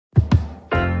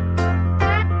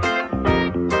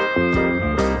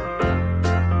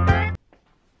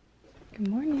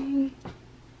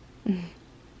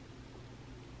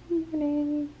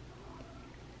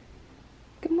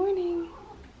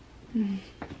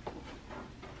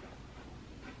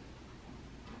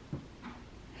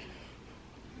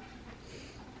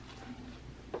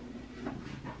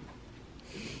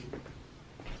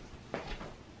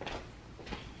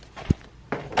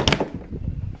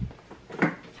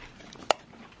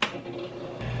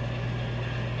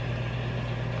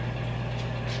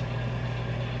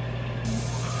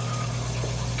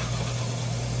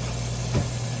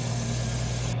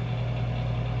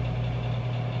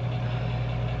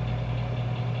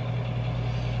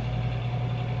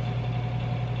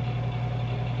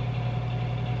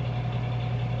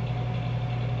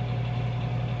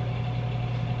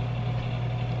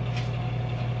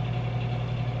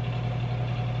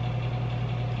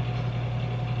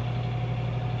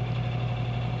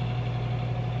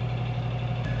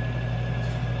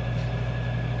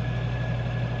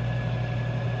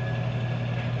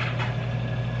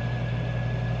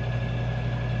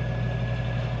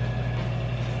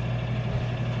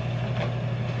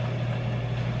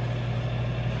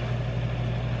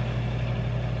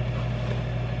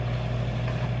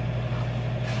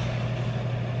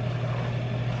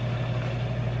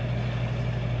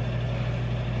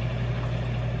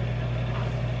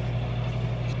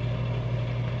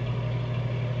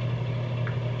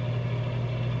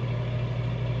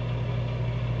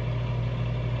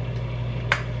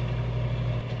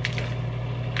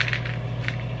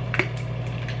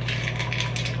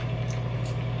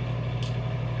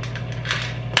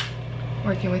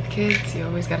Working with kids, you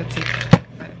always gotta take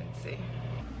vitamin C.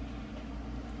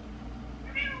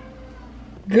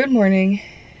 Good morning.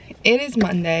 It is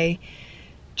Monday,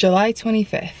 July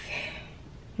 25th.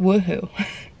 Woohoo.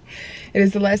 It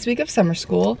is the last week of summer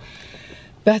school.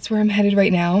 That's where I'm headed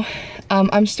right now.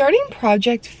 I'm starting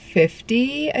Project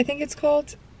 50, I think it's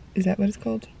called. Is that what it's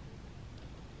called?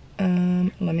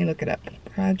 Let me look it up.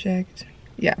 Project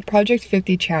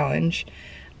 50 challenge.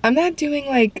 I'm not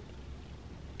doing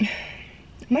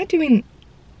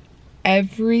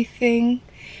everything.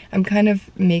 I'm kind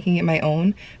of making it my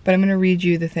own, but I'm gonna read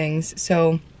you the things.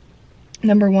 So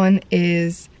number 1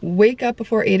 is wake up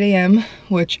before 8 a.m.,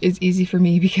 which is easy for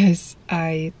me because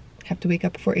I have to wake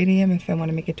up before 8 a.m. if I want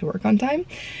to make it to work on time.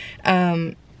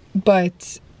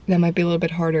 But that might be a little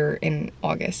bit harder in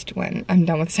August when I'm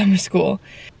done with summer school.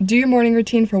 Do your morning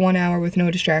routine for 1 hour with no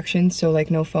distractions, so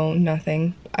like no phone,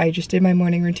 nothing. I just did my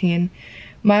morning routine.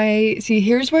 See,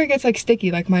 here's where it gets like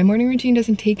sticky. Like my morning routine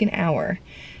doesn't take an hour.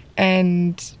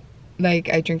 And like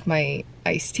I drink my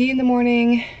iced tea in the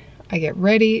morning, I get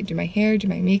ready, do my hair, do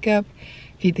my makeup,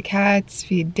 feed the cats,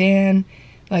 feed Dan.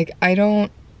 Like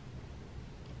it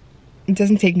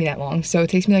doesn't take me that long. So it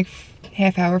takes me like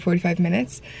half hour, 45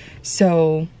 minutes.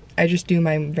 So I just do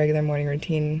my regular morning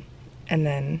routine and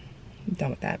then I'm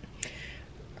done with that.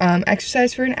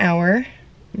 Exercise for an hour,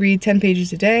 read 10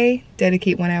 pages a day,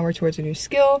 dedicate 1 hour towards a new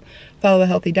skill, follow a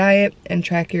healthy diet, and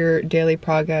track your daily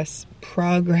progress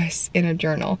in a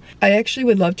journal. I actually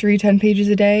would love to read 10 pages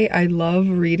a day. I love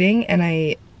reading and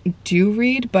I do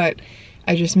read, but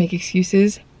I just make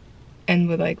excuses and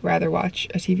would like rather watch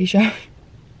a TV show.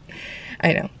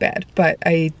 I know, bad, but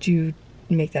I do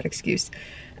make that excuse.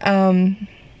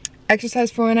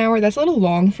 Exercise for 1 hour, that's a little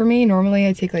long for me. Normally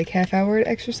I take like half hour to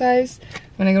exercise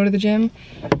when I go to the gym,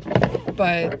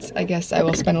 but I guess I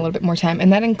will spend a little bit more time.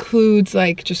 And that includes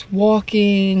like just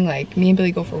walking, like me and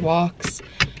Billy go for walks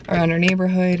around our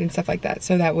neighborhood and stuff like that.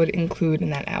 So that would include in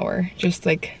that hour. Just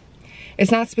like,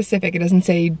 it's not specific. It doesn't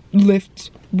say lift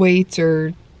weights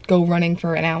or go running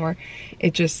for an hour.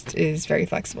 It just is very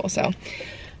flexible. So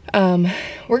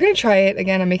we're gonna try it.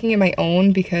 Again, I'm making it my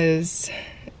own because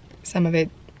some of it,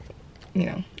 you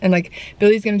know, and like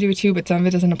Billy's gonna do it too, but some of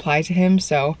it doesn't apply to him.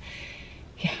 So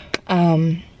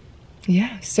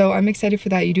yeah, so I'm excited for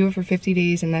that. You do it for 50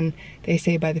 days and then they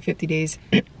say by the 50 days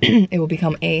it will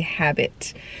become a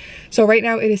habit. So right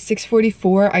now it is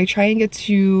 6:44. I try and get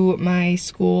to my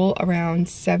school around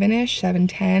 7-ish,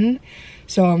 7:10.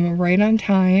 So I'm right on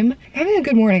time. I'm having a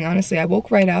good morning, honestly. I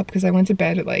woke right up because I went to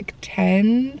bed at like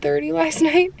 10:30 last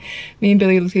night. Me and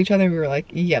Billy looked at each other and we were like,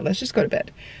 yeah, let's just go to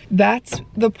bed. That's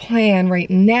the plan right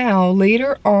now.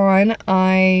 Later on,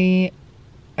 I'm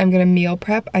gonna meal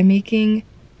prep. I'm making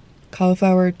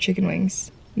cauliflower chicken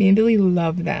wings. Me and Billy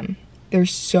love them. They're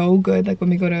so good. Like when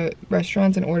we go to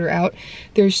restaurants and order out,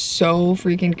 they're so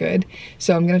freaking good.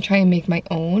 So I'm gonna try and make my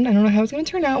own. I don't know how it's gonna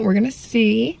turn out. We're gonna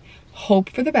see. Hope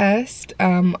for the best,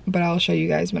 but I'll show you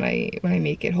guys when I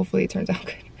make it. Hopefully it turns out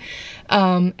good.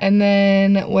 And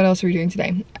then what else are we doing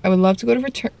today? I would love to go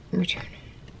to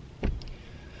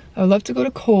I would love to go to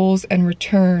Kohl's and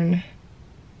return.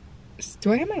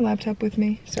 Do I have my laptop with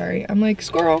me? Sorry, I'm like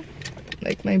squirrel,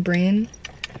 like my brain.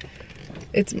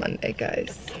 It's Monday,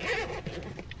 guys.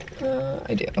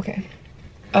 I do, okay.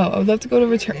 Oh, I would love to go to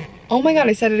return. Oh my God,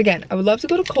 I said it again. I would love to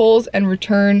go to Kohl's and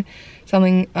return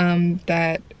something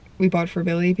that we bought for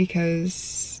Billy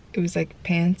because it was like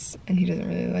pants and he doesn't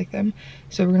really like them.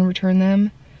 So we're gonna return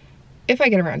them if I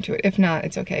get around to it. If not,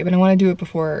 it's okay. But I wanna do it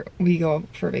before we go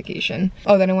for vacation.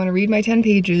 Oh, then I wanna read my 10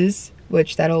 pages,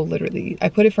 which that'll literally, I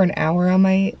put it for an hour on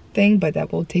my thing, but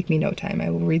that will take me no time. I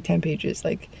will read 10 pages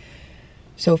like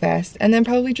so fast and then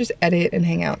probably just edit and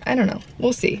hang out. I don't know,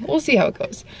 we'll see. We'll see how it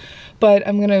goes. But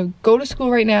I'm gonna go to school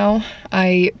right now.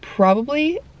 I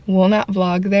probably will not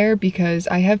vlog there because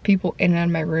I have people in and out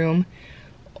of my room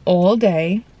all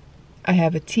day. I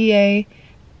have a TA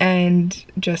and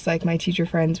just like my teacher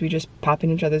friends, we just pop in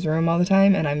each other's room all the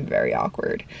time and I'm very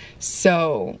awkward.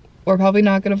 So we're probably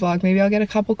not gonna vlog. Maybe I'll get a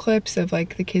couple clips of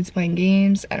like the kids playing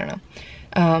games. I don't know.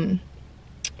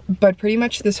 But pretty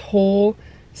much this whole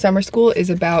summer school is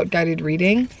about guided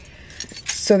reading.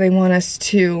 So they want us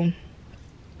to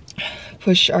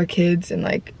push our kids and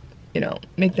like, you know,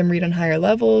 make them read on higher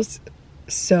levels.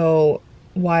 So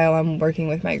while I'm working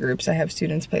with my groups, I have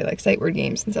students play like sight word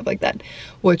games and stuff like that,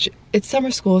 which it's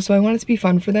summer school, so I want it to be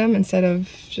fun for them instead of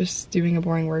just doing a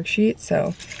boring worksheet.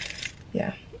 So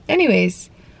yeah, anyways,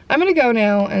 I'm gonna go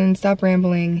now and stop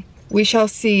rambling. We shall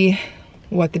see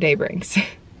what the day brings.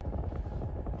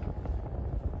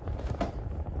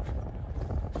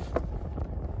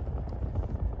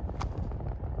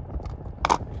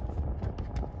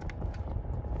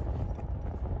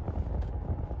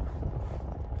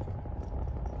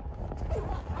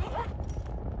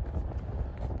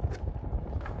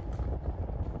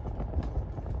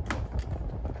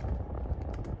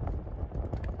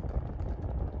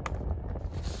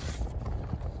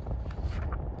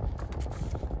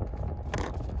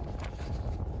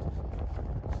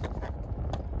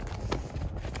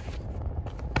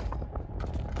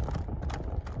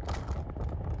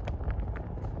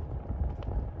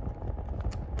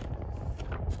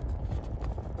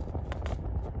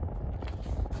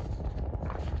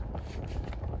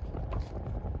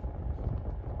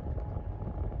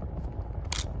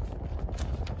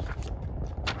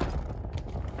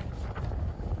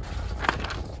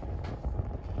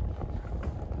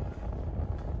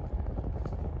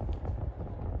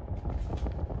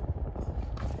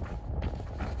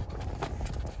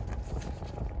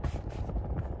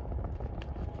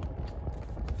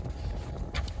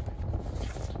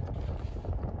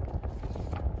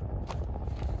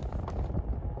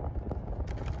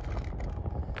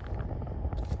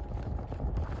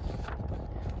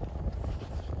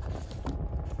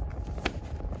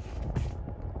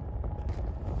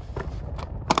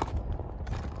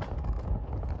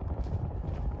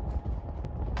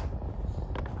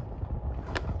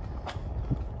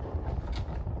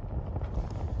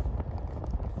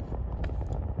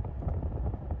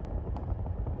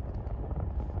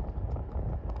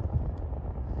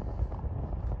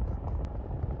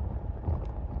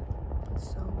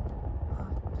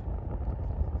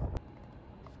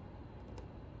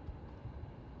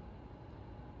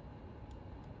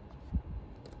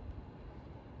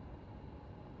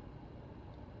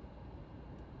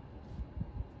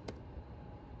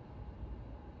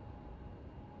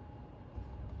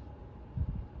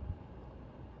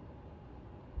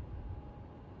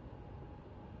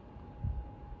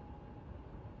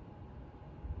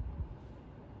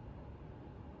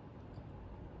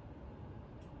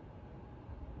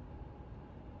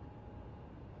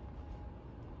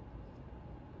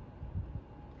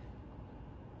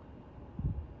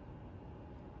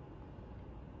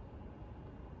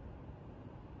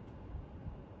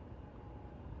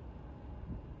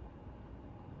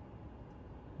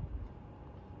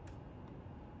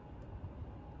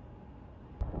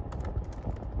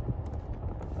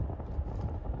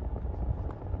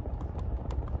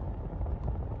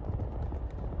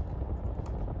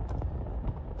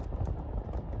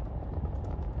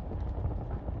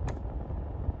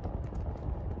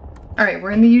 All right,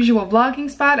 we're in the usual vlogging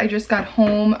spot. I just got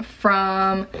home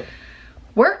from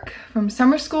work, from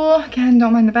summer school. Again,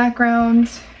 don't mind the background.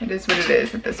 It is what it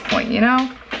is at this point, you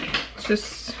know? It's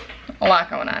just a lot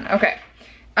going on. Okay,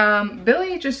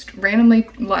 Billy just randomly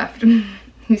left.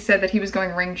 He said that he was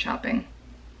going ring shopping.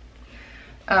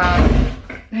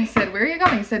 I said, where are you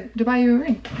going? He said, to buy you a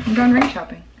ring. I'm going ring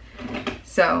shopping.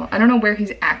 So I don't know where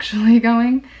he's actually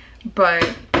going, but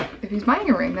if he's buying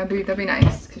a ring, that'd be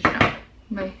nice, because you know,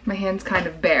 my hand's kind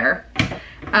of bare.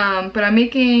 But I'm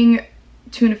making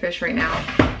tuna fish right now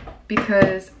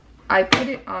because I put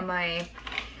it on my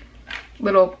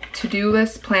little to-do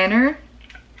list planner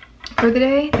for the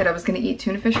day that I was gonna eat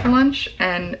tuna fish for lunch,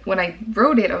 and when I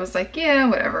wrote it I was like, yeah,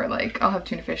 whatever, like I'll have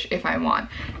tuna fish if I want.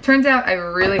 Turns out I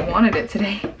really wanted it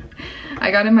today.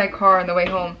 I got in my car on the way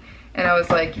home and I was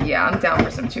like, yeah, I'm down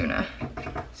for some tuna.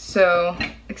 So,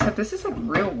 except this is like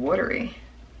real watery.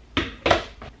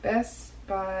 Best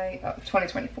Buy, oh,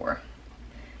 2024.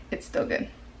 It's still good.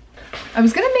 I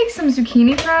was gonna make some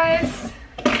zucchini fries,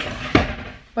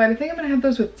 but I think I'm gonna have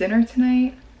those with dinner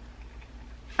tonight.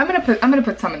 I'm gonna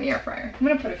put some in the air fryer. I'm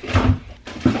gonna put a few.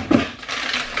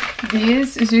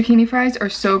 These zucchini fries are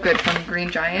so good from Green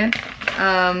Giant.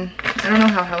 I don't know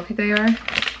how healthy they are.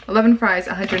 11 fries,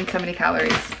 170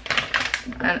 calories.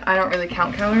 And I don't really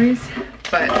count calories,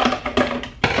 but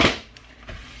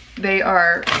they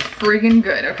are friggin'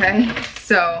 good, okay?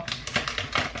 So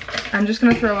I'm just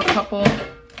gonna throw a couple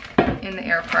in the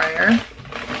air fryer.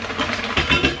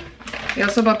 We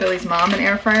also bought Billy's mom an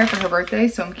air fryer for her birthday,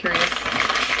 so I'm curious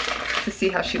to see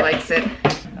how she likes it.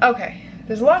 Okay,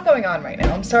 there's a lot going on right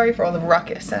now. I'm sorry for all the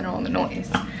ruckus and all the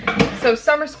noise. So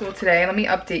summer school today, let me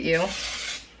update you.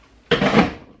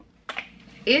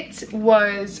 It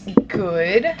was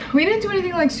good. We didn't do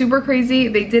anything like super crazy.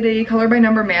 They did a color by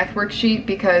number math worksheet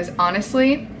because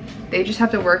honestly, they just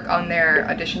have to work on their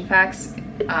addition facts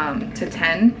to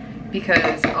 10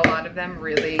 because a lot of them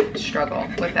really struggle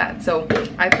with that. So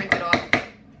I printed off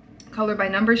color by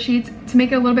number sheets to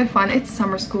make it a little bit fun. It's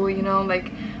summer school, you know,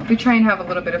 like we try and have a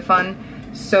little bit of fun.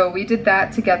 So we did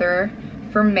that together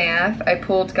for math. I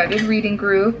pulled guided reading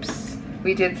groups.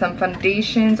 We did some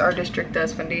foundations. Our district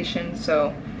does foundations,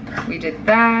 so we did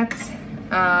that.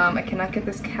 I cannot get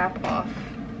this cap off.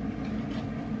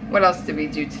 What else did we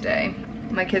do today?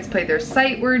 My kids played their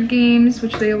sight word games,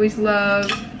 which they always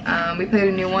love. We played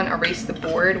a new one, Erase the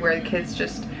Board, where the kids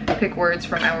just pick words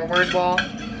from our word wall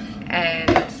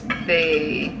and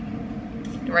they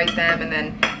write them, and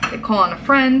then they call on a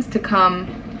friend to come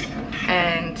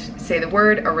and say the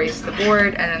word, erase the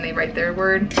board, and then they write their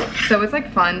word. So it's like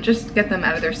fun, just get them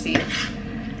out of their seats.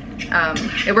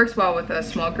 It works well with a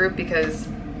small group because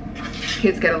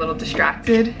kids get a little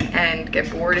distracted and get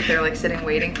bored if they're like sitting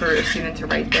waiting for a student to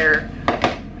write their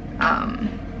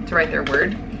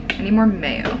word. I need more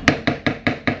mayo.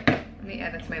 Let me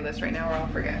add that to my list right now or I'll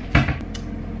forget.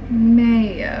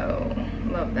 Mayo,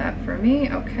 love that for me.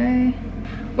 Okay,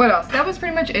 what else? That was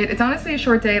pretty much it. It's honestly a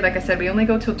short day. Like I said, we only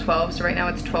go till 12, so right now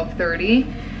it's 12:30.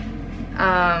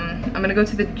 I'm gonna go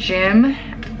to the gym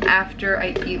after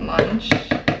I eat lunch,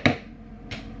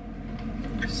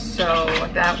 so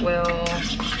that will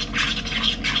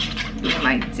be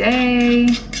my day.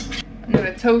 I'm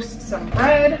gonna toast some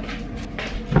bread.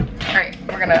 All right,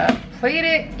 we're gonna plate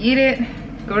it, eat it,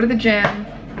 go to the gym.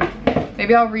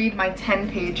 Maybe I'll read my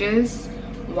 10 pages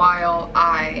while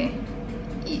I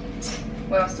eat.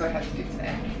 What else do I have to do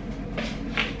today?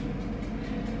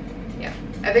 Yeah,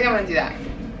 I think I'm gonna do that.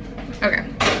 Okay,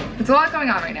 it's a lot going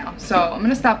on right now, so I'm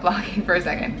gonna stop vlogging for a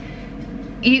second.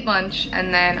 Eat lunch,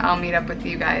 and then I'll meet up with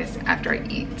you guys after I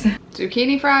eat.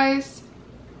 Zucchini fries.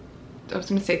 I was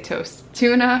gonna say toast.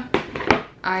 Tuna.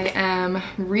 I am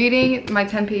reading my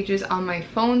 10 pages on my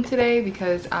phone today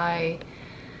because I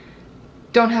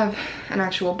don't have an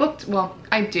actual book. Well,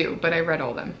 I do, but I read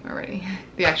all of them already.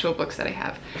 The actual books that I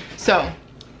have. So,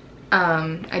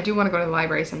 I do want to go to the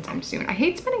library sometime soon. I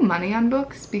hate spending money on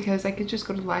books because I could just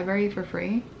go to the library for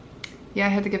free. Yeah, I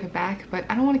had to give it back, but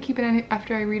I don't want to keep it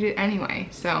after I read it anyway.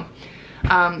 So,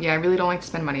 yeah, I really don't like to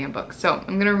spend money on books. So,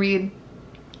 I'm gonna read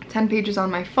 10 pages on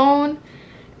my phone,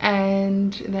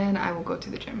 and then I will go to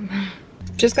the gym.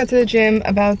 Just got to the gym,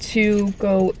 about to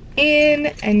go in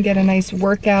and get a nice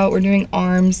workout. We're doing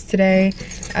arms today.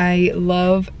 I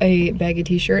love a baggy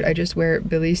t-shirt. I just wear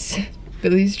Billy's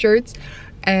shirts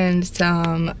and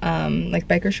some like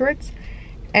biker shorts.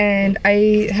 And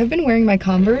I have been wearing my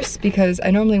Converse because I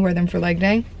normally wear them for leg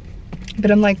day, but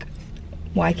I'm like,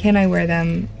 why can't I wear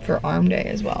them for arm day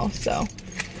as well? So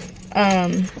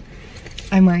I'm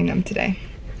wearing them today.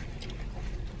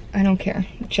 I don't care.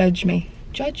 Judge me.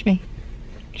 Judge me.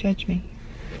 Judge me.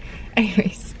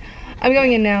 Anyways, I'm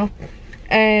going in now,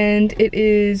 and it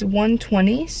is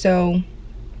 1:20, so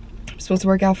I'm supposed to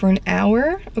work out for an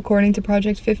hour according to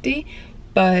Project 50,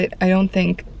 but I don't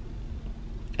think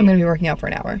I'm gonna be working out for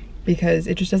an hour because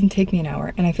it just doesn't take me an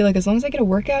hour. And I feel like as long as I get a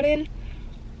workout in,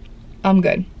 I'm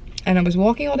good. And I was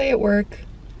walking all day at work.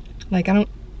 Like I'm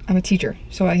a teacher,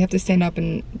 so I have to stand up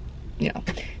and, you know.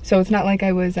 So it's not like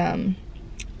I was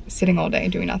sitting all day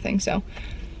doing nothing. So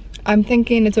I'm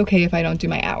thinking it's okay if I don't do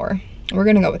my hour. We're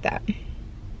gonna go with that.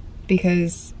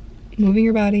 Because moving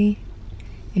your body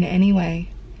in any way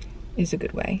is a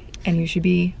good way. And you should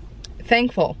be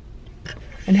thankful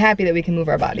and happy that we can move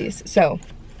our bodies. So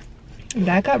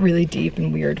that got really deep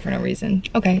and weird for no reason.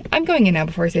 Okay, I'm going in now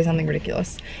before I say something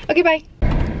ridiculous. Okay, bye.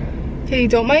 Okay,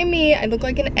 don't mind me. I look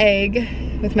like an egg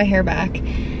with my hair back,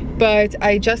 but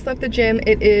I just left the gym.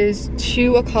 It is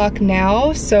 2 o'clock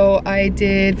now, so I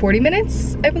did 40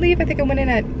 minutes, I believe. I think I went in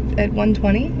at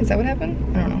 1:20. Is that what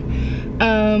happened? I don't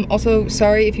know. Also,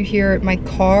 sorry if you hear my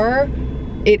car.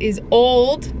 It is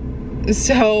old,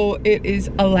 so it is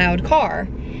a loud car.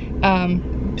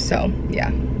 So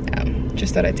yeah.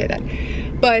 Just thought I'd say that.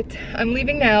 But I'm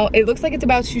leaving now. It looks like it's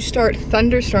about to start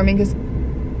thunderstorming because,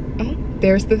 oh,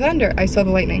 there's the thunder. I saw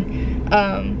the lightning.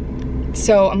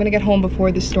 So I'm gonna get home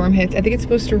before the storm hits. I think it's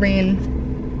supposed to rain.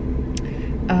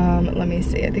 Let me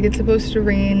see. I think it's supposed to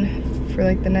rain for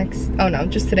like the next, oh no,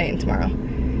 just today and tomorrow.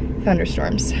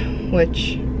 Thunderstorms,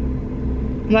 which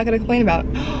I'm not gonna complain about.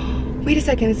 Wait a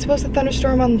second, it's supposed to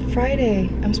thunderstorm on Friday.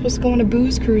 I'm supposed to go on a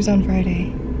booze cruise on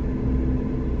Friday.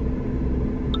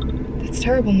 It's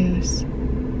terrible news.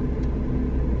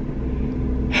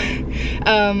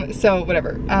 So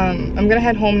whatever. I'm gonna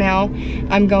head home now.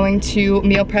 I'm going to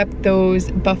meal prep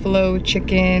those buffalo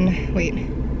chicken, wait,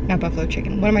 not buffalo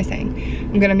chicken, what am I saying?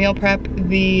 I'm gonna meal prep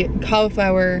the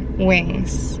cauliflower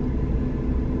wings.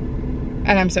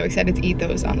 And I'm so excited to eat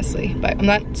those, honestly. But I'm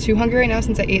not too hungry right now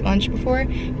since I ate lunch before,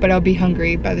 but I'll be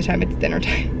hungry by the time it's dinner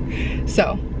time.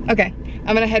 So, okay,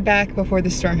 I'm gonna head back before the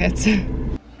storm hits.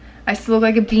 I still look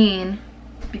like a bean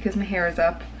because my hair is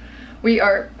up. We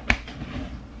are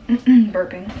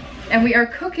burping. And we are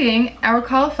cooking our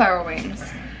cauliflower wings.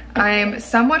 I'm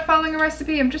somewhat following a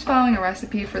recipe. I'm just following a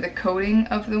recipe for the coating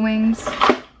of the wings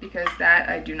because that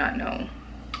I do not know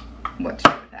what to do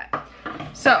with that.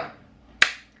 So,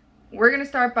 we're gonna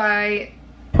start by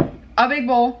a big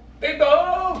bowl. Big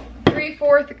bowl!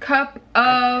 3/4 cup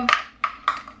of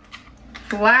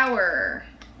flour.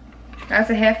 That's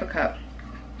a half a cup.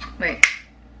 Wait,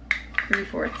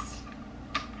 3/4.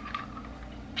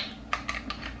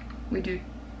 We do.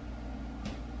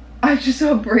 I just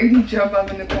saw Brady jump up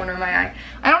in the corner of my eye.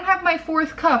 I don't have my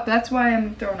 4th cup. That's why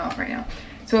I'm thrown off right now.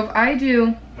 So if I do,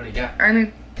 what do you got?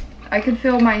 I could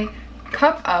fill my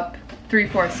cup up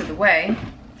 3/4 of the way,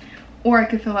 or I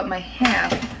could fill up my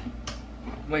half.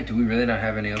 Wait, do we really not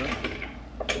have any other?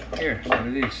 Here, what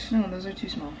are these? No, those are too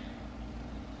small.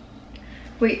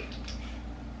 Wait.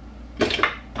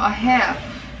 A half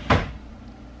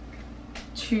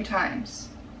 2 times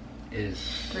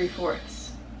is 3/4.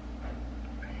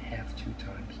 A half 2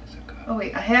 times is a cup. Oh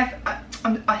wait, a half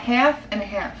and a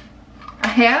half. A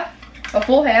half, a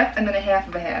full half, and then a half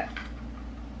of a half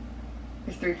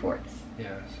is 3/4. Yes.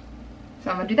 So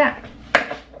I'm gonna do that.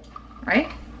 Right?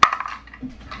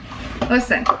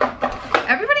 Listen,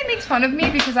 everybody makes fun of me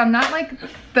because I'm not like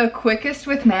the quickest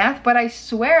with math, but I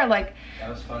swear, like, that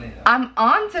was funny though. I'm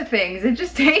onto things. It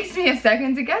just takes me a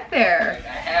second to get there. Like a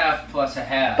half plus a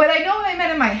half. But I know what I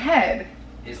meant in my head.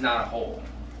 Is not a whole.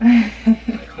 Like,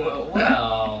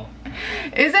 well.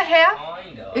 Is a half?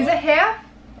 Kind of. Is a half?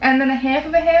 And then a half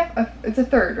of a half? It's a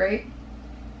third, right?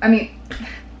 I mean,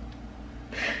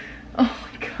 oh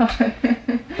my god.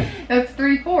 That's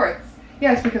 3/4.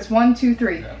 Yes, because 1, 2,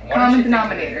 3. Common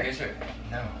denominator.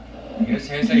 No. Here's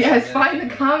how you yes, really find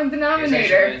the common denominator. Here's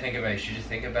how you really think about it. You should just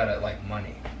think about it like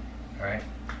money. Alright?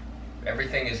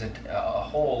 Everything is a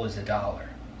whole is $1.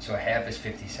 So a half is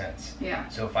 50 cents. Yeah.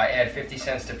 So if I add 50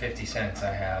 cents to 50 cents,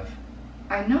 I have.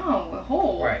 I know, a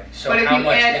whole. Right. So but if how you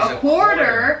much add is a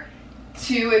quarter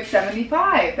to it's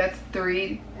 75. That's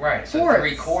 3. Right. So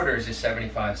 3/4 is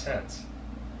 75 cents.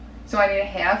 So I need a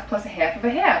half plus a half of a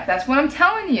half. That's what I'm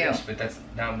telling you. Yes, but that's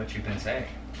not what you've been saying.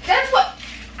 That's what.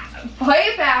 Play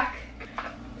it back.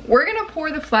 We're gonna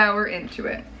pour the flour into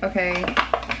it, okay?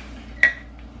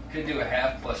 Could do a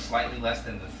half plus slightly less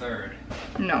than the third.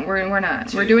 No, we're not.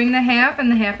 2. We're doing the half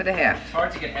and the half of the half. It's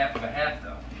hard to get half of a half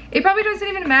though. It probably doesn't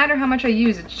even matter how much I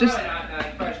use. It's just. Probably not. No,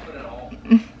 you probably just put it all.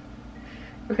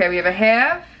 Okay, we have a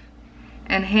half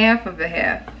and half of the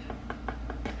half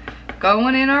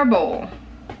going in our bowl.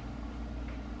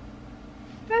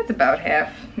 That's about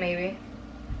half, maybe.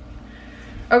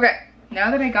 Okay, now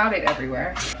that I got it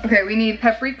everywhere. Okay, we need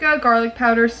paprika, garlic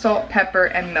powder, salt, pepper,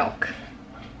 and milk.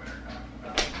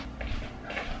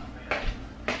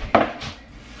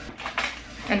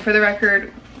 And for the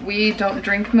record, we don't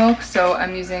drink milk, so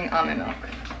I'm using almond milk,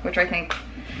 which I think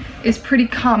is pretty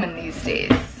common these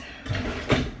days.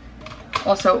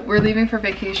 Also, we're leaving for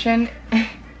vacation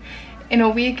in a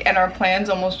week and our plans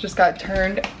almost just got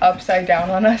turned upside down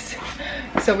on us.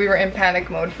 So we were in panic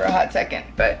mode for a hot second,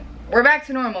 but we're back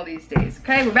to normal these days,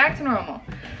 okay? We're back to normal.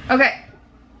 Okay,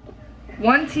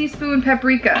 1 teaspoon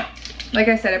paprika. Like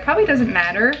I said, it probably doesn't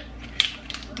matter.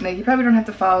 Like, you probably don't have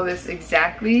to follow this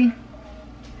exactly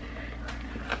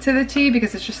to the T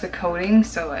because it's just the coating,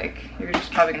 so like, you're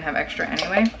just probably gonna have extra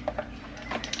anyway.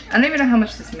 I don't even know how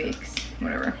much this makes,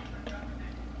 whatever.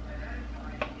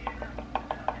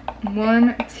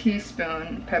 1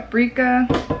 teaspoon paprika.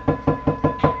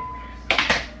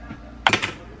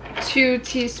 2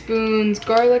 teaspoons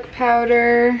garlic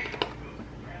powder.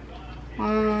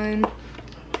 1,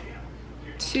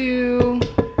 2.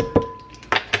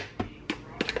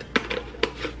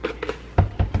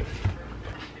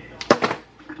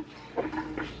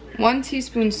 1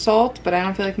 teaspoon salt, but I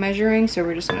don't feel like measuring, so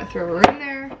we're just gonna throw her in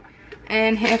there.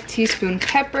 And ½ teaspoon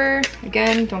pepper.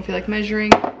 Again, don't feel like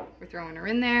measuring. We're throwing her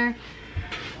in there.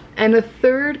 And a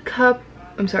 3/4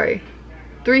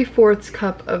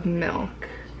 cup of milk.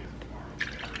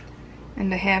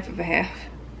 And a half of a half.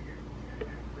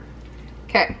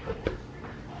 Okay.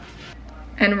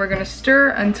 And we're gonna stir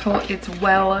until it's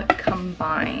well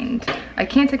combined. I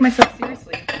can't take myself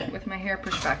seriously with my hair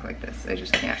pushed back like this. I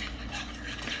just can't.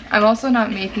 I'm also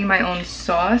not making my own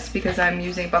sauce because I'm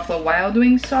using Buffalo Wild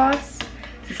Wings sauce.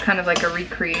 This is kind of like a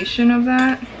recreation of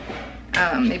that.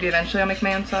 Maybe eventually I'll make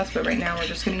my own sauce, but right now we're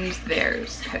just gonna use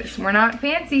theirs because we're not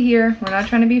fancy here. We're not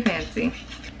trying to be fancy.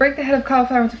 Break the head of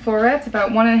cauliflower into florets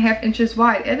about 1½ inches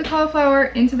wide. Add the cauliflower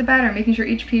into the batter, making sure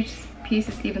each piece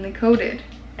is evenly coated.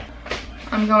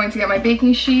 I'm going to get my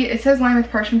baking sheet. It says line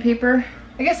with parchment paper.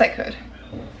 I guess I could.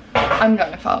 I'm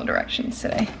gonna follow directions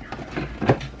today.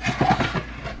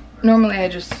 Normally I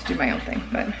just do my own thing,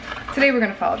 but today we're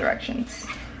gonna follow directions.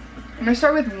 I'm gonna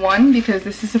start with 1 because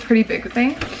this is a pretty big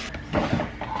thing.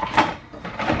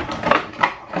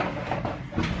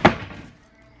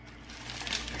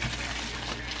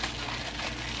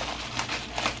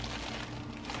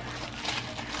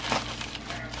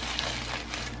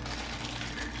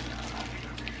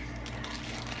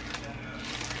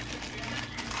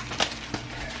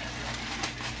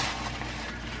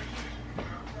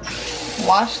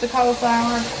 Wash the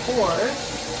cauliflower, of course.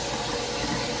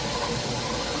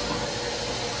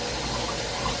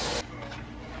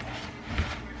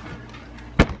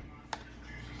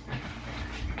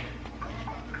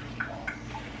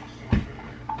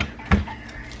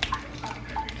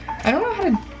 I don't know how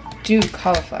to do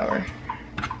cauliflower.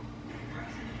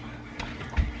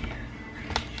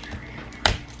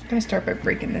 I'm gonna start by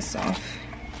breaking this off.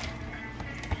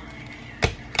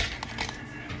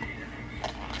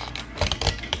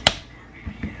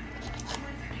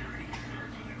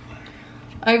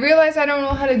 I realize I don't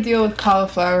know how to deal with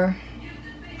cauliflower.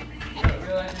 I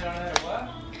realize you don't know what?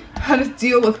 How to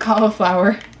deal with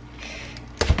cauliflower. Is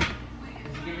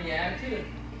he giving you attitude?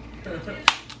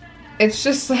 It's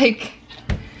just like...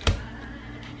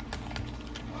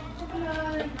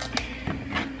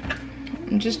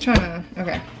 I'm just trying to...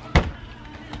 Okay.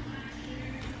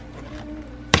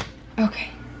 Okay.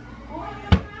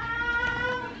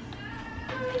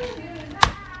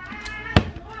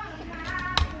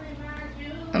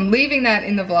 I'm leaving that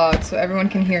in the vlog so everyone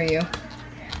can hear you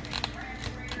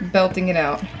belting it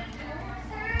out.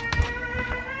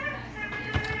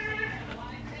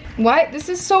 Why? This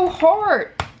is so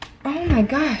hard. Oh my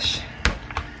gosh.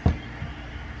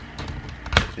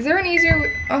 Is there an easier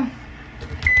way? Oh.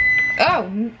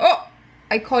 Oh. Oh.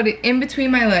 I caught it in between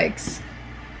my legs.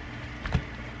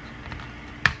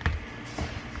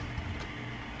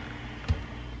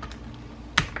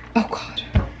 Oh God.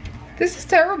 This is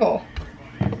terrible.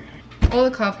 All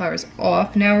the cauliflower is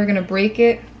off. Now we're gonna break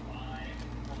it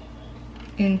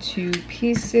into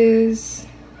pieces.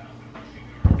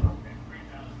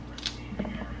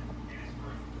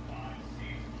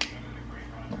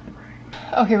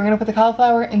 Okay, we're gonna put the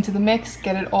cauliflower into the mix,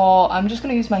 get it all. I'm just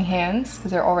gonna use my hands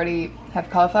because they already have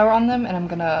cauliflower on them, and I'm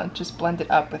gonna just blend it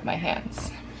up with my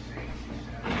hands.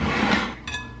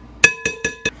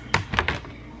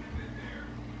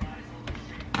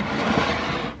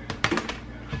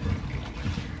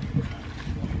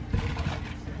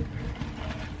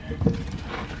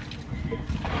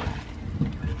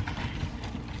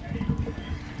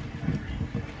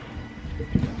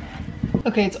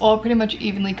 Okay, it's all pretty much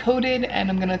evenly coated, and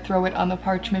I'm gonna throw it on the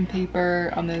parchment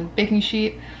paper on the baking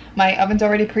sheet. My oven's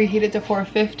already preheated to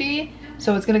 450,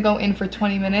 so it's gonna go in for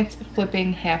 20 minutes,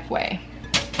 flipping halfway.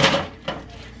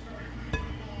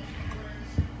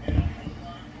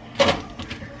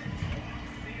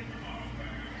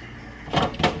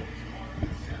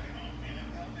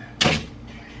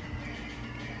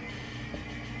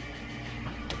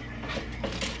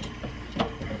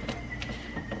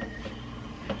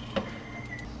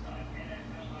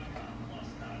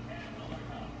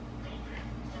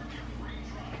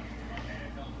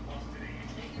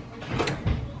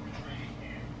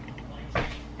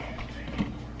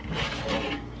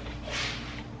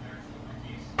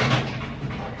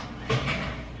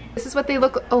 This is what they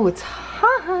look. Oh, it's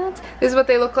hot. This is what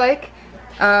they look like.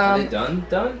 Are they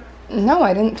done? No,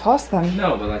 I didn't toss them.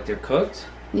 No, but like they're cooked?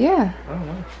 Yeah. I don't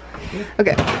know.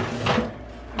 Okay.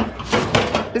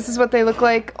 This is what they look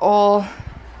like, all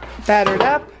battered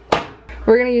up.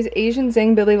 We're gonna use Asian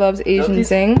Zing. Billy loves Asian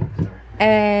Zing.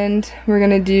 And we're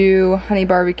gonna do honey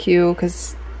barbecue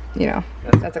because, you know,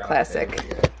 that's a classic.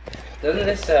 Doesn't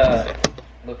this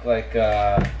look like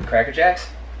Cracker Jacks?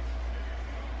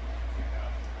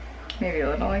 Maybe a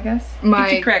little, I guess.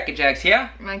 Get your Cracker Jacks, yeah?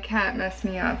 My cat messed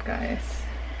me up, guys.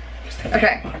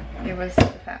 Okay, it was the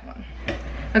fat one.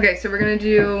 Okay, so we're gonna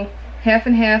do half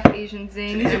and half Asian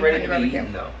Zing. Is it ready to be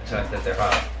eaten though? It's not that they're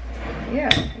hot. Yeah,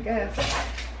 I guess.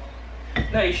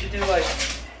 No, you should do like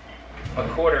a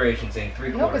quarter Asian Zing,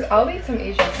 3/4. No, because I'll eat some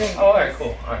Asian Zing. Oh, alright,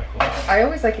 cool. Alright, cool. I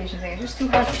always like Asian Zing. It's just too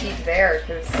hot to eat there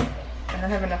because I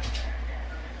don't have enough.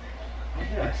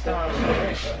 Yeah, I still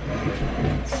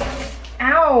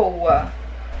Ow! What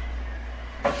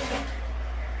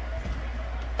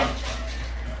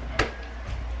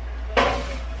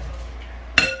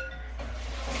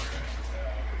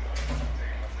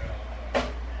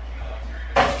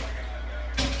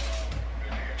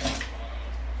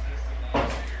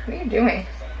are you doing?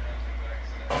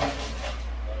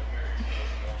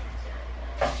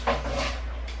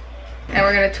 And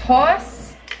we're gonna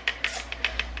toss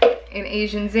an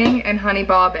Asian Zing and honey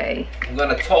barbecue. I'm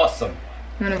gonna toss them.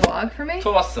 You wanna vlog for me?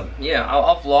 Toss them. Yeah,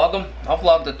 I'll vlog them. I'll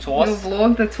vlog the toss. You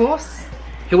vlog the toss?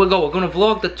 Here we go. We're gonna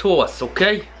vlog the toss,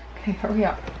 okay? Okay, hurry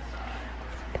up.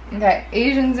 Okay,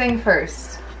 Asian Zing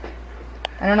first.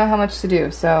 I don't know how much to do,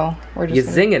 so we're just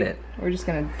zinging it. We're just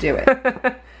gonna do it.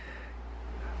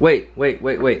 Wait.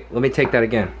 Let me take that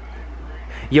again.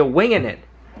 You're winging it.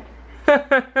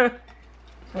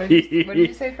 What did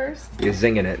you say first? You're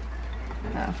zinging it.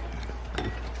 Oh.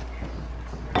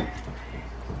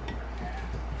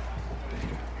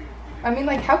 I mean,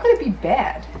 like, how could it be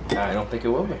bad? I don't think it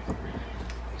will be.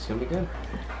 It's gonna be good.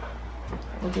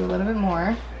 We'll do a little bit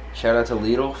more. Shout out to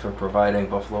Lidl for providing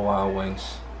Buffalo Wild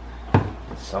Wings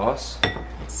sauce.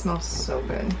 It smells so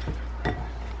good.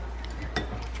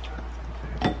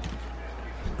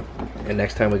 And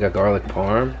next time we got garlic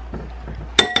parm.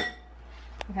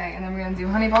 Okay, and then we're gonna do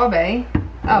honey barbecue.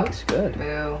 Oh, looks good.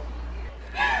 Boo.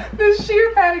 The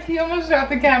sheer panic, he almost shot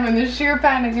the camera, and the sheer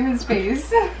panic in his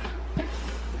face.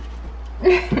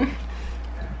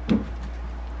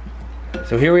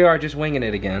 So here we are, just winging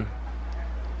it again.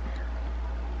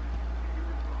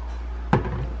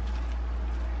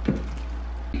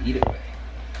 Eat it with.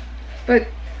 But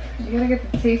you gotta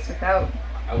get the taste without.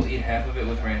 I will eat half of it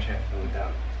with ranch, half of it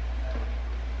without.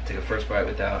 Take a first bite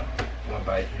without, one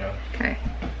bite, you know. Okay.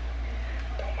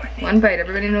 One bite,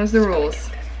 everybody knows the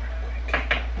rules.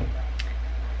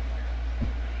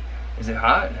 Is it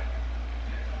hot?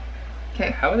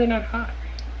 Okay. How are they not hot?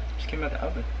 Just came out the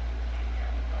oven.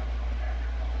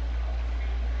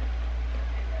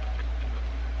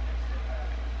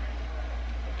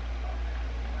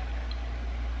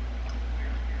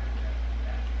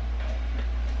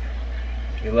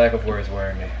 Your lack of words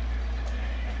worry me.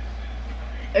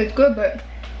 It's good, but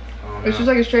it's just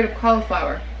like a straight up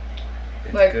cauliflower.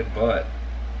 It's like, good, but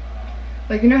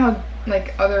like, you know how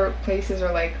like other places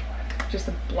are like just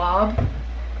a blob?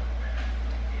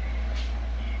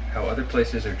 how other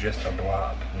places are just a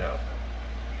blob. No.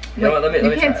 You Like, know what? Let me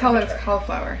you can't try. tell Let me that it's try.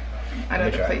 cauliflower at Let me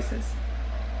other try. places.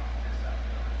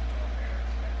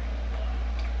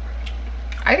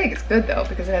 I think it's good though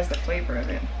because it has the flavor of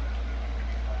it.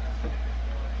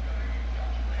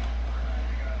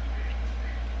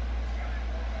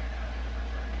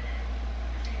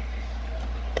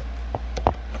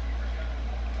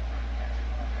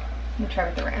 Let me try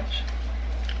with the ranch.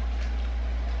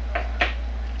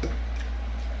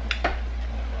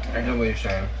 I know what you're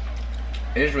saying.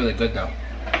 It is really good though.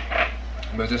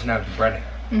 But it doesn't have the breading.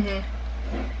 Mm-hmm.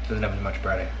 It doesn't have as much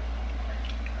breading.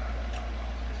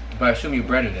 But I assume you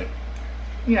breaded it.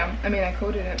 Yeah, I mean I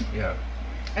coated it. Yeah.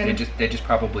 And They just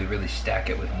probably really stack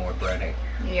it with more breading.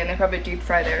 Yeah, and they probably deep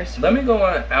fry theirs. Let me go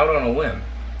out on a limb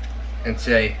and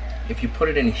say, if you put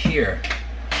it in here.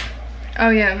 Oh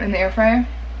yeah, in the air fryer?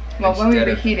 Well, when we Instead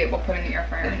of reheat it, we'll put it in the air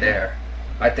fryer. in there,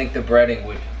 I think the breading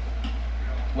would,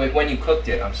 like when you cooked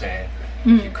it, I'm saying,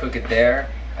 if you cook it there,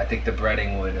 I think the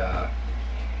breading would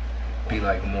be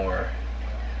like more,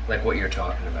 like what you're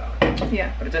talking about.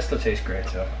 Yeah. But it does still taste great,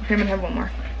 so. Okay, I'm gonna have one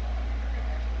more.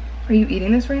 Are you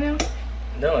eating this right now?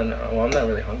 No, well, I'm not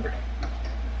really hungry.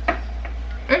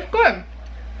 It's good.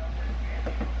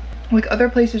 Like other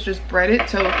places just bread it,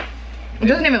 so it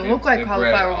doesn't even look like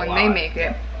cauliflower when they make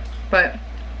it. But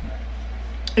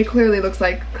it clearly looks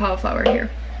like cauliflower here.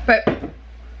 But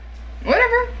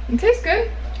whatever, it tastes good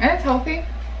and it's healthy.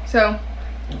 So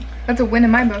that's a win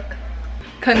in my book.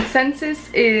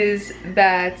 Consensus is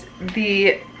that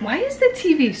why is the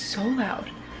TV so loud?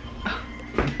 Oh.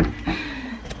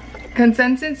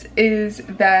 Consensus is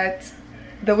that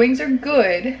the wings are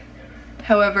good.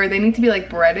 However, they need to be like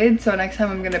breaded, so next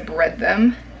time I'm gonna bread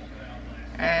them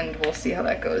and we'll see how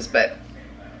that goes. But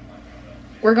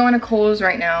we're going to Kohl's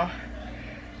right now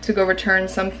to go return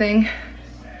something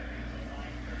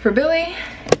for Billy,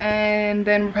 and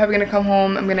then we're probably gonna come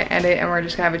home. I'm gonna edit and we're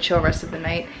just gonna have a chill rest of the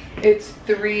night. It's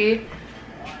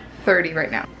 3:30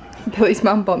 right now. Billy's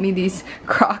mom bought me these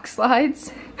Croc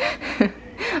slides.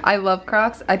 I love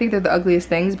Crocs. I think they're the ugliest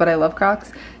things, but I love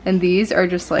Crocs. And these are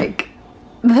just like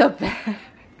the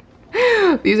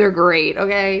best. These are great,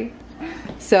 okay?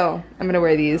 So I'm gonna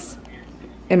wear these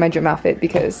in my gym outfit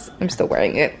because I'm still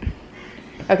wearing it.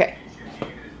 Okay,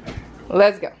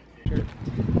 let's go.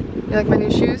 You like my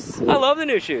new shoes? I love the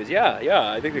new shoes. Yeah,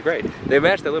 I think they're great. They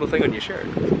match that little thing on your shirt.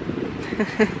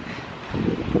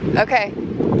 Okay.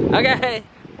 Okay.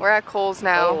 We're at Kohl's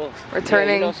now.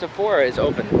 Returning. Yeah, you know, Sephora is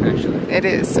open actually. It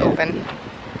is open.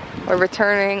 We're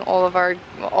returning all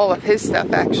of his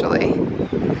stuff actually.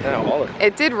 No, all of it.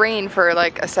 It did rain for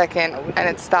like a second and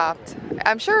it stopped.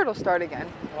 I'm sure it'll start again.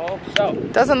 I hope so.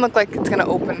 Doesn't look like it's gonna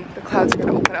open. The clouds are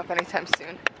gonna open up anytime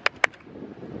soon.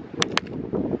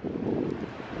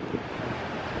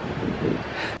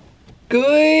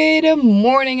 Good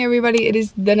morning, everybody. It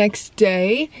is the next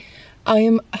day. I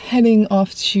am heading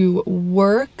off to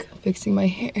work, fixing my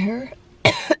hair.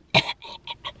 I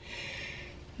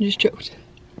just choked.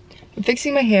 I'm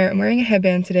fixing my hair. I'm wearing a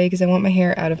headband today because I want my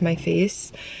hair out of my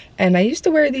face. And I used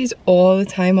to wear these all the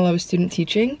time while I was student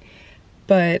teaching,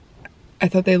 but I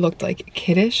thought they looked like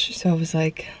kiddish, so I was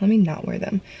like, let me not wear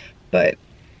them. But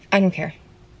I don't care.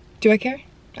 Do I care?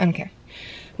 I don't care.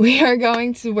 We are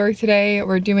going to work today.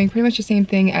 We're doing pretty much the same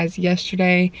thing as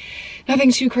yesterday.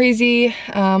 Nothing too crazy.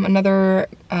 Another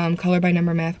color by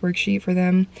number math worksheet for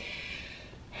them.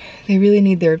 They really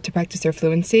need to practice their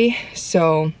fluency.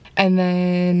 So, and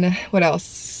then what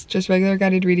else? Just regular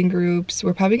guided reading groups.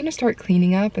 We're probably gonna start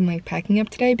cleaning up and like packing up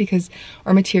today because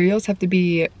our materials have to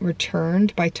be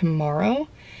returned by tomorrow.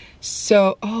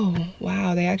 So, oh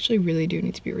wow, they actually really do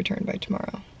need to be returned by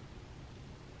tomorrow.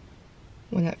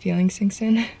 When that feeling sinks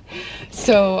in.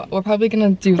 So we're probably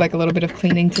gonna do like a little bit of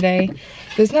cleaning today.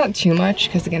 There's not too much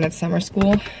because again it's summer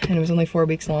school and it was only 4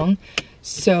 weeks long.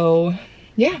 So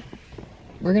yeah,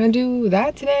 we're gonna do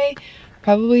that today.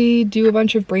 Probably do a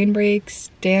bunch of brain breaks,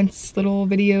 dance little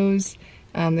videos.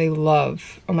 They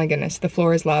love, oh my goodness, The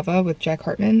Floor is Lava with Jack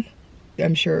Hartman.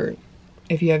 I'm sure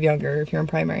if you have younger, if you're in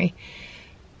primary,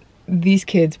 these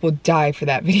kids will die for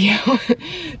that video.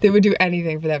 They would do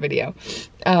anything for that video.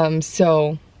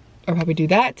 So I'll probably do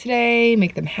that today,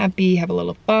 make them happy, have a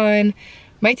little fun.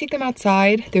 Might take them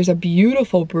outside. There's a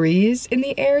beautiful breeze in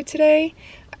the air today.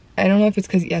 I don't know if it's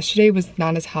because yesterday was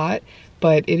not as hot,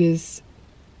 but it is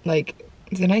like,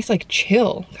 it's a nice like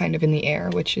chill kind of in the air,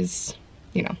 which is,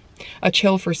 you know, a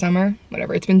chill for summer,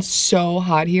 whatever. It's been so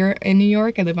hot here in New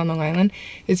York. I live on Long Island.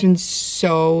 It's been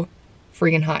so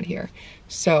freaking hot here.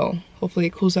 So hopefully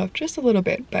it cools off just a little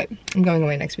bit, but I'm going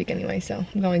away next week anyway. So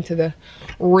I'm going to the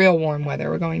real warm weather.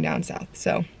 We're going down south.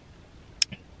 So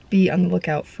be on the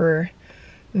lookout for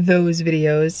those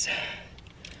videos.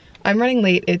 I'm running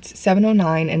late. It's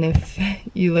 7:09, and if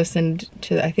you listened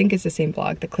to, I think it's the same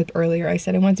vlog, the clip earlier, I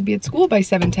said I wanted to be at school by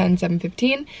 7:10,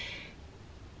 7:15.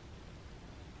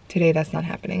 Today that's not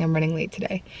happening. I'm running late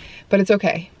today. But it's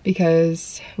okay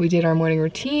because we did our morning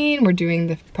routine. We're doing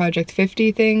the Project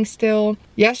 50 thing still.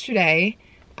 Yesterday,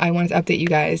 I wanted to update you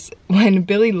guys. When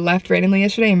Billy left randomly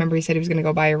yesterday, I remember he said he was gonna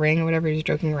go buy a ring or whatever, he was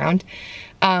joking around.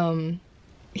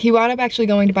 He wound up actually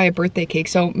going to buy a birthday cake.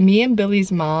 So me and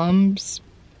Billy's mom's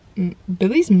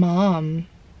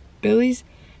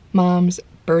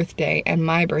birthday and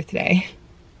my birthday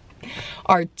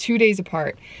are 2 days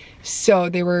apart. So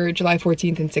they were July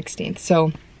 14th and 16th.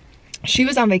 So she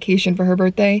was on vacation for her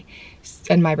birthday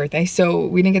and my birthday, so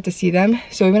we didn't get to see them.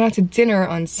 So we went out to dinner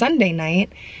on Sunday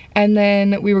night, and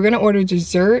then we were gonna order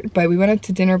dessert, but we went out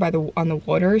to dinner on the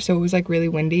water, so it was like really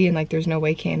windy and like there's no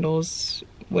way candles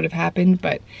would have happened,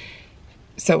 but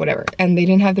so whatever. And they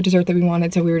didn't have the dessert that we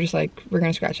wanted, so we were just like, we're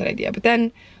gonna scratch that idea. But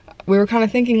then we were kind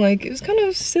of thinking like, it was kind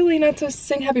of silly not to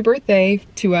sing happy birthday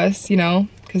to us, you know,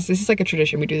 because this is like a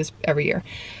tradition. We do this every year.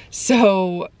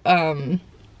 So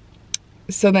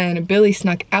so then Billy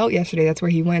snuck out yesterday. That's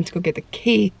where he went to go get the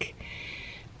cake.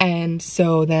 And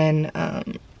so then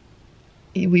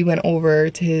we went over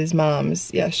to his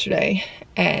mom's yesterday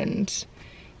and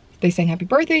they sang happy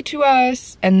birthday to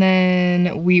us. And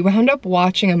then we wound up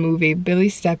watching a movie.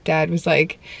 Billy's stepdad was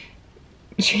like,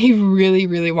 she really,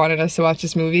 really wanted us to watch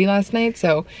this movie last night.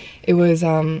 So it was,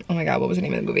 oh my God, what was the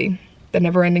name of the movie? The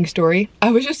Never-Ending Story.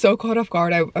 I was just so caught off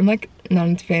guard. I'm like not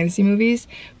into fantasy movies,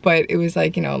 but it was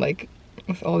like, you know, like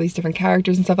with all these different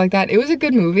characters and stuff like that. It was a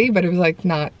good movie, but it was like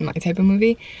not my type of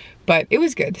movie, but it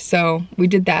was good. So we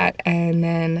did that, and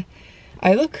then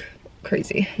I look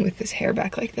crazy with this hair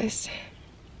back like this.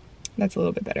 That's a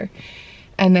little bit better.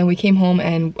 And then we came home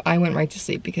and I went right to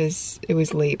sleep because it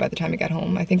was late by the time I got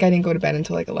home. I think I didn't go to bed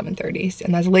until like 11:30,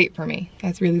 and that's late for me.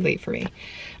 That's really late for me.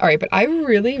 All right, but I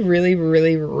really, really,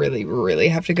 really, really, really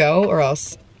have to go, or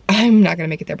else I'm not gonna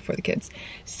make it there before the kids.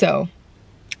 So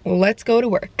let's go to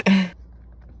work.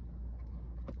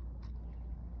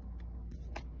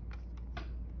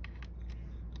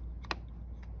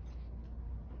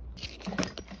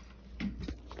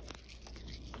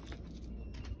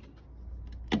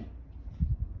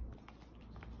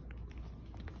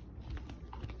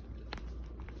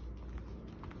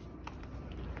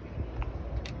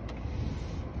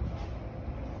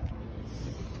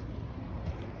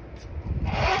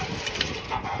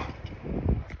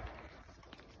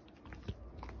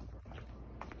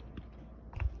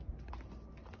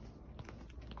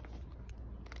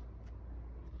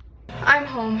 I'm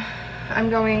home. I'm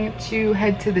going to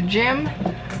head to the gym.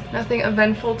 Nothing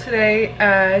eventful today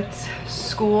at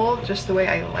school, just the way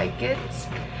I like it.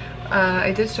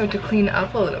 I did start to clean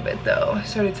up a little bit though. I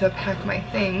started to pack my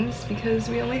things because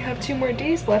we only have 2 more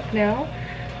days left now.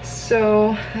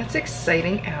 So that's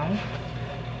exciting. Ow.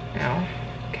 Ow.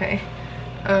 Okay.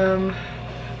 I'm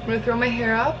gonna throw my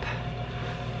hair up,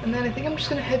 and then I think I'm just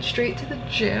gonna head straight to the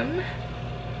gym.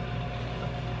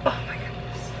 Oh my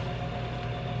goodness.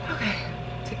 Okay,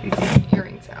 take these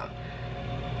earrings out.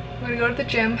 I'm gonna go to the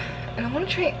gym, and I want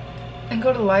to try and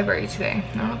go to the library today.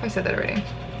 I don't know if I said that already,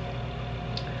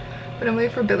 but I'm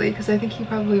waiting for Billy because I think he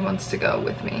probably wants to go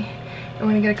with me. I'm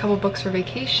gonna get a couple books for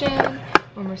vacation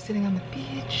when we're sitting on the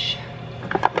beach.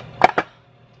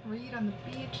 Read on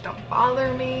the beach. Don't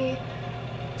bother me.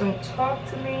 Don't talk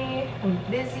to me. I'm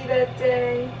busy that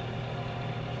day.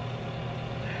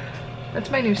 That's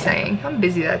my new saying. I'm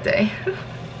busy that day.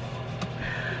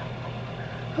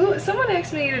 Someone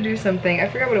asked me to do something. I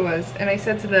forgot what it was. And I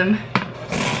said to them,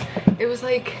 it was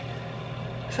like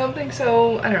something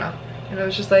so, I don't know. And I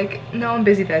was just like, no, I'm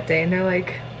busy that day. And they're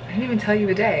like, I didn't even tell you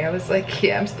a day. I was like,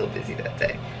 yeah, I'm still busy that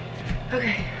day.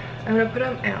 Okay, I'm gonna put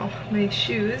on, ow, my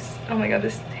shoes. Oh my God,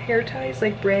 this hair tie is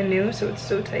like brand new, so it's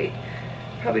so tight.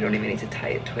 Probably don't even need to tie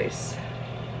it twice.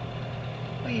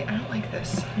 Wait, I don't like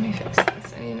this. Let me fix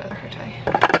this. I need another hair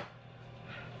tie.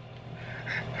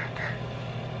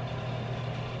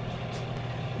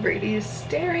 Brady is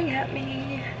staring at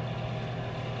me.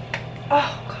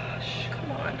 Oh gosh,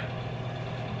 come on.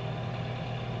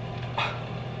 Oh,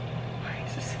 why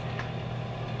is this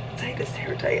the tightest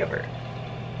hair tie ever?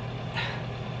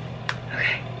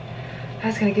 Okay,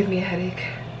 that's gonna give me a headache.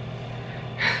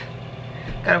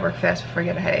 Gotta work fast before I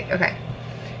get a headache. Okay,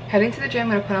 heading to the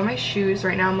gym. I'm gonna put on my shoes.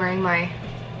 Right now I'm wearing my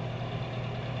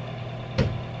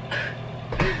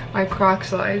Croc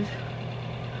slides.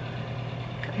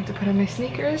 I have to put on my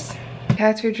sneakers.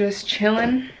 Cats are just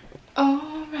chilling.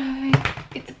 Alright,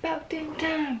 it's about damn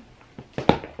time.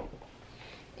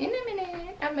 In a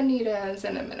minute, I'm gonna need a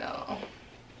sentimental.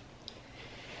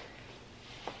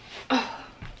 Oh.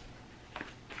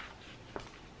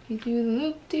 You do the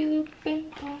loop-de-loop and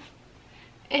pop,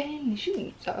 and your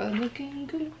shoes are looking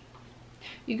good.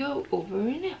 You go over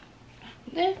and out,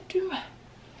 left to right.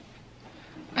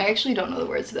 I actually don't know the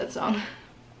words to that song.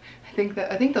 I think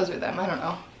those are them. I don't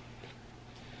know.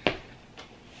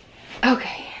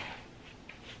 Okay.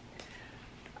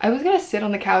 I was gonna sit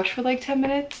on the couch for like 10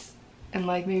 minutes and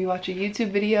like maybe watch a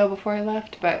YouTube video before I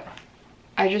left, but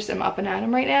I just am up and at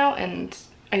 'em right now, and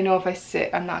I know if I sit,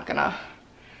 I'm not gonna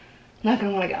want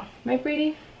to go. Right,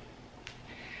 Brady?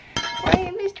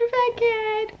 Right, Mr. Fat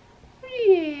Cat?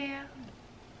 Yeah.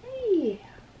 Yeah.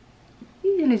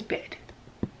 He's in his bed.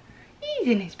 He's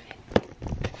in his bed.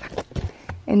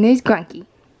 And there's Grunky.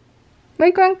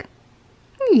 Right, Grunk?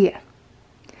 Yeah.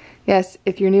 Yes,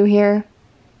 if you're new here,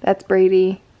 that's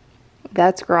Brady.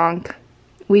 That's Gronk.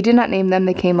 We did not name them.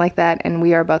 They came like that, and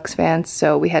we are Bucks fans,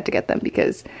 so we had to get them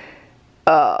because,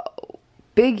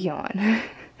 big yawn.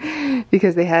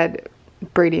 Because they had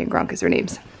Brady and Gronk as their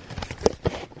names.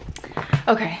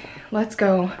 Okay, let's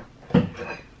go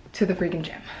to the freaking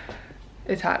gym.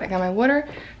 It's hot. I got my water.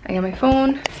 I got my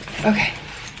phone. Okay,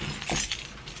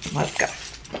 let's go.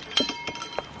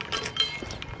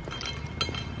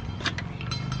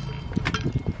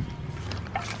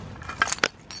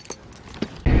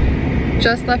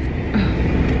 Just left,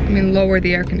 lower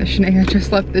the air conditioning. I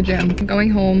just left the gym. I'm going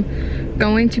home,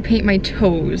 going to paint my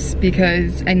toes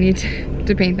because I need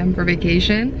to paint them for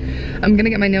vacation. I'm gonna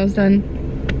get my nails done.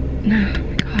 Oh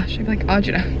my gosh, I feel like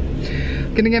agita.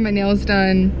 I'm gonna get my nails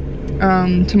done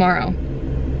tomorrow,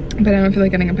 but I don't feel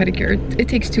like getting a pedicure. It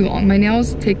takes too long. My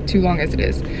nails take too long as it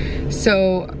is.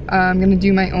 So I'm gonna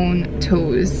do my own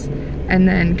toes and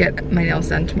then get my nails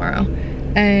done tomorrow.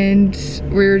 And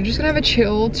we're just gonna have a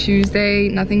chill Tuesday,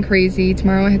 nothing crazy.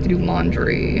 Tomorrow I have to do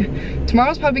laundry.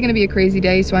 Tomorrow's probably gonna be a crazy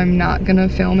day, so I'm not gonna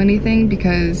film anything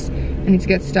because I need to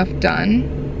get stuff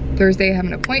done. Thursday I have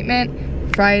an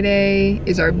appointment. Friday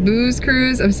is our booze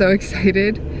cruise. I'm so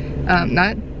excited.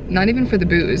 Not even for the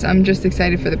booze, I'm just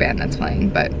excited for the band that's playing,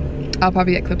 but I'll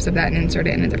probably get clips of that and insert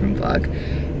it in a different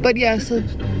vlog. But yeah, so,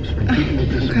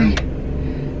 okay.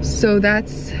 So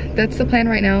that's the plan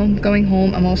right now. I'm going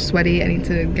home. I'm all sweaty. I need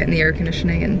to get in the air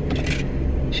conditioning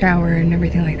and shower and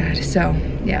everything like that. So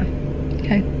yeah,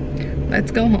 okay, let's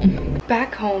go home.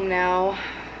 Back home now,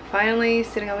 finally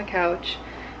sitting on the couch.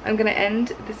 I'm gonna end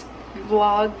this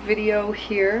vlog video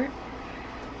here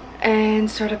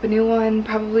and start up a new one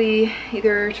probably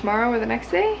either tomorrow or the next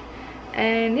day.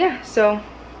 And yeah, so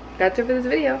that's it for this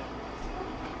video.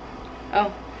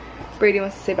 Oh, Brady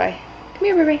wants to say bye. Come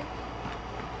here, baby.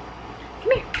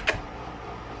 Come here.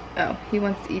 Oh, he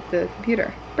wants to eat the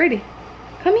computer. Brady,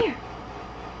 come here.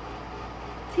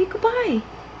 Say goodbye.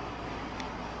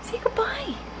 Say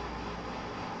goodbye.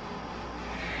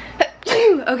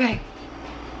 Okay.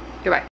 Goodbye.